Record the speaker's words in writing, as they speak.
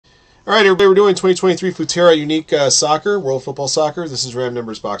All right, everybody, we're doing 2023 Futera Unique Soccer, World Football Soccer. This is Ram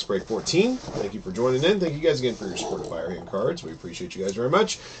Numbers Box Break 14. Thank you for joining in. Thank you guys again for your support of Firehand Cards. We appreciate you guys very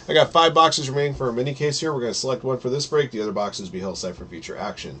much. I got 5 boxes remaining for a mini case here. We're going to select one for this break. The other boxes will be held aside for future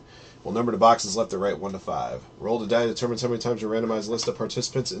action. We'll number the boxes left to right 1 to 5. Roll the die determines how many times you randomize a list of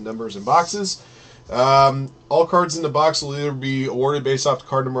participants in numbers and boxes. All cards in the box will either be awarded based off the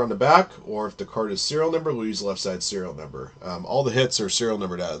card number on the back, or if the card is serial number, we'll use the left side serial number. All the hits are serial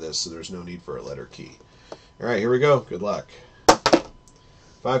numbered out of this, so there's no need for a letter key. All right, here we go. Good luck.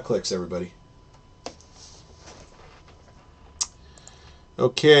 5 clicks, everybody.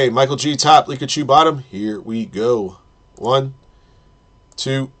 Okay, Michael G top, Pikachu bottom. Here we go. 1,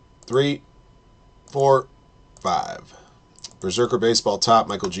 2, 3, 4, 5. Berserker baseball top,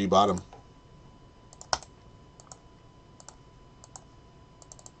 Michael G bottom.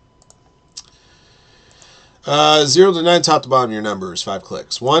 Uh, 0 to 9, top to bottom, your numbers. 5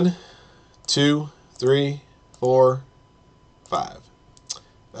 clicks. 1, 2, 3, 4,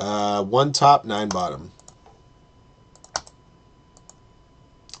 5. 1 top, 9 bottom.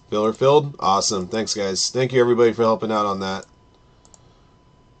 Filler filled? Awesome. Thanks, guys. Thank you, everybody, for helping out on that.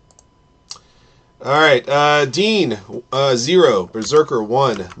 All right. Dean, 0. Berserker,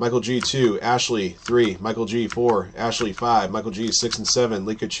 1. Michael G, 2. Ashley, 3. Michael G, 4. Ashley, 5. Michael G, 6 and 7.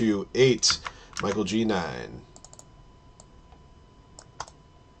 Pikachu, 8. Michael G, 9.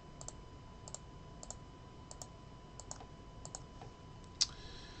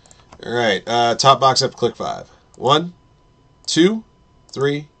 All right, top box, I have to click 5. 1, 2,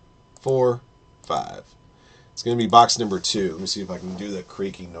 3, 4, 5. It's going to be box number 2. Let me see if I can do the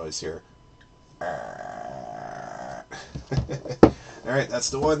creaking noise here. All right,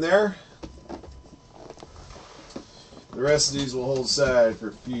 that's the one there. The rest of these will hold aside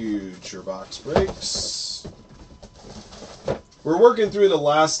for future box breaks. We're working through the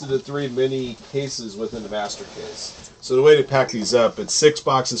last of the 3 mini cases within the master case. So the way to pack these up, it's 6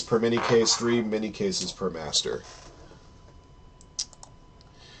 boxes per mini case, 3 mini cases per master.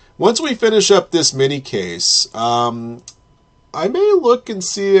 Once we finish up this mini case, I may look and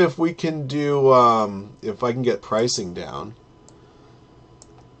see if we can do, if I can get pricing down.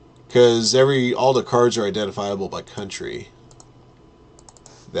 Because all the cards are identifiable by country.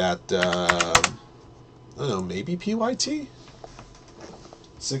 That, I don't know, maybe PYT?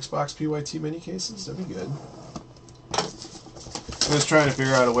 6-box PYT mini cases? That'd be good. I'm just trying to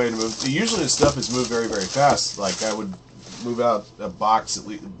figure out a way to move. Usually this stuff is moved very, very fast. Like, I would move out a box, at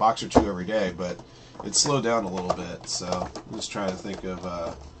least a box or 2 every day, but it's slowed down a little bit. So I'm just trying to think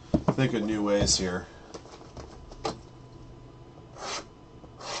of new ways here.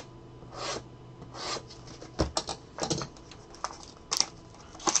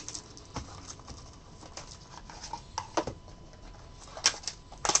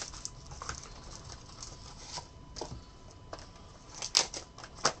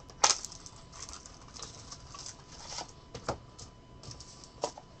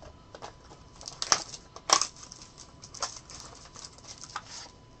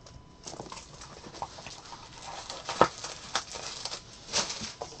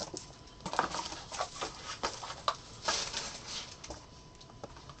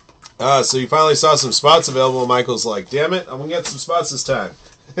 So you finally saw some spots available. Michael's like, damn it, I'm going to get some spots this time.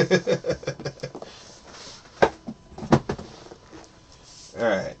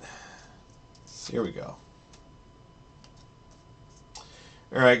 Alright. Here we go.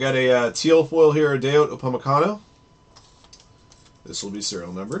 Alright, got a teal foil here, Deot Upamecano. This will be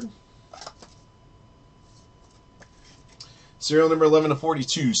serial numbered. Serial number 11 to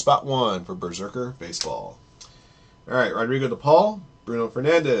 42, spot 1 for Berserker Baseball. Alright, Rodrigo DePaul. Bruno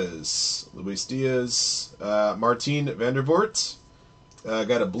Fernandez, Luis Diaz, Martin Vandervoort.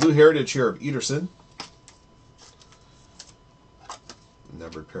 Got a blue heritage here of Ederson.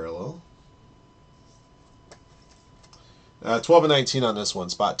 Numbered parallel. 12 and 19 on this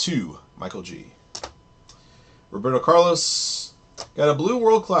one. Spot 2, Michael G. Roberto Carlos. Got a blue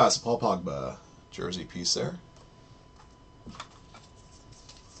world class, Paul Pogba. Jersey piece there.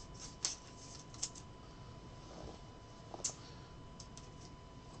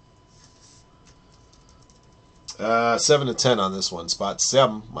 Uh, 7 to 10 on this one. Spot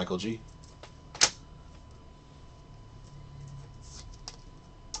 7, Michael G.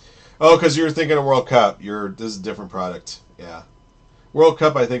 Oh, because you were thinking of World Cup. This is a different product. Yeah. World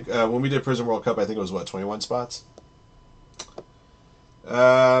Cup, I think, when we did Prism World Cup, I think it was, what, 21 spots?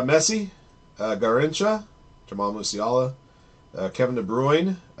 Messi, Garrincha, Jamal Musiala, Kevin De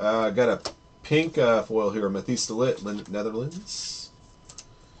Bruyne. Got a pink foil here, Matthijs de Ligt, Netherlands.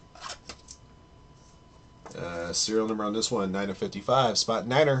 Serial number on this one, 9/55. Spot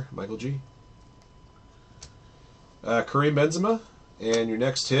Niner, Michael G. Kareem Benzema. And your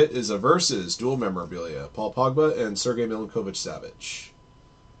next hit is a Versus dual memorabilia. Paul Pogba and Sergei Milinkovic-Savic.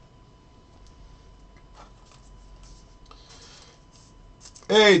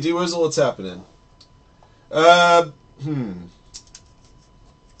 Hey, D-Wizzle, what's happening?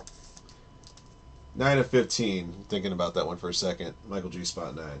 9/15. Thinking about that one for a second. Michael G.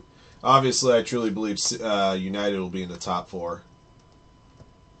 Spot 9. Obviously, I truly believe United will be in the top 4.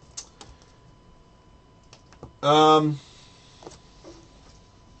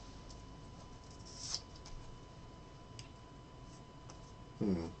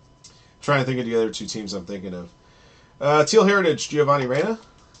 Trying to think of the other two teams I'm thinking of. Teal Heritage, Giovanni Reyna.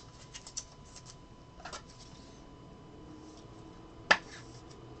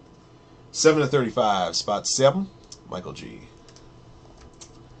 7/35, spot 7, Michael G.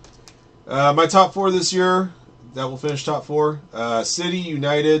 My top 4 this year, that will finish top 4. City,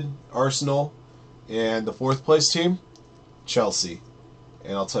 United, Arsenal, and the 4th place team, Chelsea.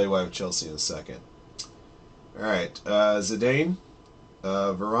 And I'll tell you why I have Chelsea in a second. Alright, Zidane,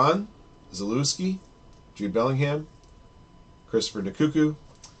 Varane, Zalewski, Jude Bellingham, Christopher Nkunku.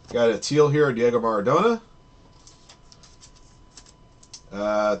 Got a teal here, Diego Maradona.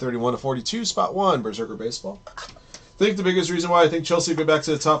 31/42, spot 1, Berserker Baseball. I think the biggest reason why I think Chelsea will get back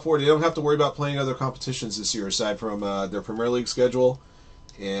to the top 4, they don't have to worry about playing other competitions this year aside from their Premier League schedule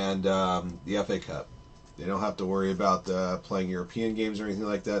and the FA Cup. They don't have to worry about playing European games or anything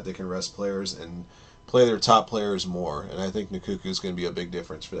like that. They can rest players and play their top players more. And I think Nkunku is going to be a big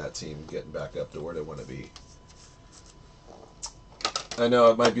difference for that team getting back up to where they want to be. I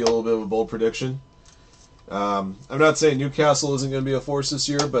know it might be a little bit of a bold prediction. I'm not saying Newcastle isn't going to be a force this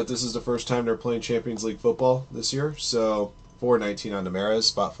year, but this is the first time they're playing Champions League football this year. So 4/19 on Damares,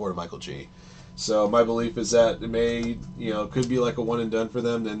 spot 4 to Michael G. So my belief is that it may, could be like a one and done for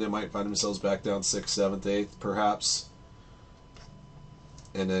them. Then they might find themselves back down 6th, 7th, 8th, perhaps,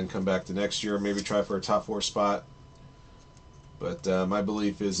 and then come back to next year, maybe try for a top 4 spot. But my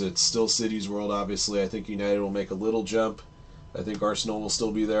belief is it's still City's world. Obviously, I think United will make a little jump. I think Arsenal will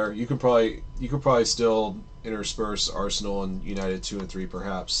still be there. You could probably still intersperse Arsenal and United 2 and 3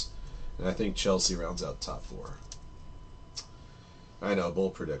 perhaps. And I think Chelsea rounds out the top 4. I know,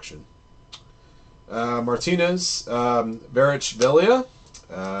 bold prediction. Martinez, Varich-Velia,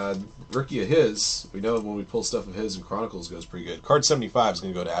 rookie of his. We know when we pull stuff of his in Chronicles goes pretty good. Card 75 is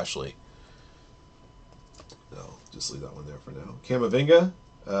going to go to Ashley. No, just leave that one there for now. Camavinga,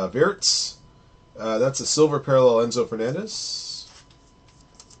 Wirtz. That's a silver parallel Enzo Fernandez.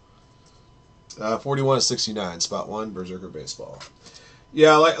 41/69, spot 1, Berserker Baseball.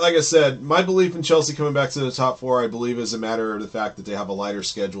 Yeah, like I said, my belief in Chelsea coming back to the top 4, I believe, is a matter of the fact that they have a lighter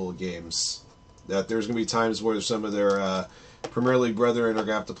schedule of games. That there's going to be times where some of their Premier League brethren are going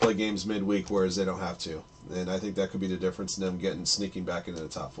to have to play games midweek, whereas they don't have to. And I think that could be the difference in them sneaking back into the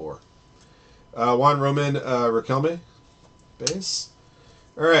top 4. Juan Roman Riquelme, base.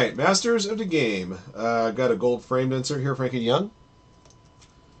 All right, Masters of the Game. Got a gold framed insert here, Frankie Young.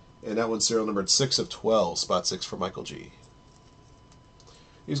 And that one's serial numbered 6/12, spot 6 for Michael G.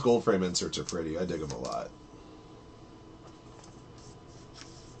 These gold frame inserts are pretty. I dig them a lot.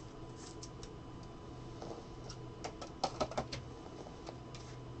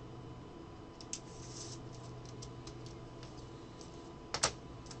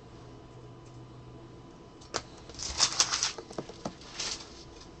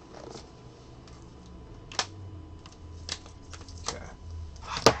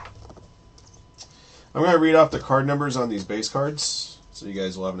 I'm going to read off the card numbers on these base cards, so you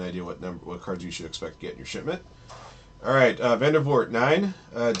guys will have an idea what cards you should expect to get in your shipment. All right, Van der Voort 9,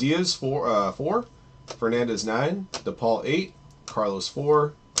 Diaz 4, Fernandez 9, DePaul 8, Carlos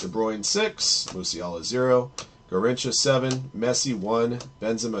 4, De Bruyne 6, Musiala 0, Garrincha 7, Messi 1,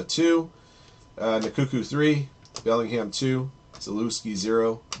 Benzema 2, Nkunku 3, Bellingham 2, Zalewski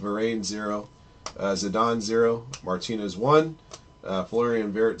 0, Varane 0, Zidane 0, Martinez 1,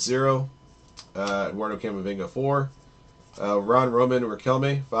 Florian Wirtz 0, Eduardo Camavinga 4, Ron Roman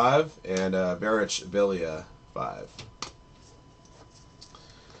Riquelme 5, and Varich-Velia 5.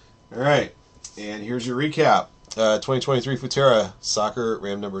 All right, and here's your recap. 2023 Futera Soccer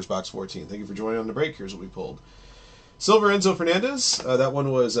Ram Numbers Box 14. Thank you for joining on the break. Here's what we pulled. Silver Enzo Fernandez. That one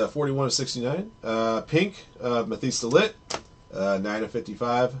was 41/69. Pink Matthijs de Ligt.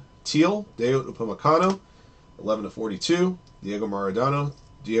 9/55. Teal Dayot Upamecano. 11/42. Diego Maradona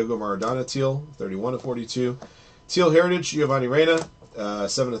Teal. 31/42. Teal Heritage Giovanni Reyna.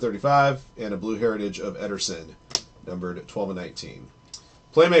 7/35. And a blue heritage of Ederson, numbered 12/19.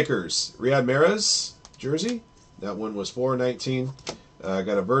 Playmakers: Riyad Mahrez, jersey. That one was $4.19.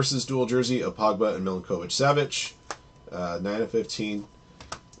 Got a Versus dual jersey of Pogba and Milinkovic-Savic. 9/15.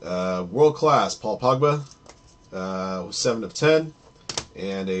 World class Paul Pogba. 7/10.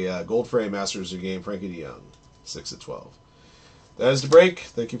 And a gold frame Masters of the Game Frankie de Jong. 6/12. That is the break.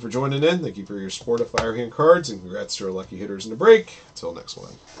 Thank you for joining in. Thank you for your support of Firehand Cards, and congrats to our lucky hitters in the break. Until next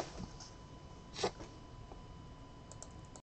one.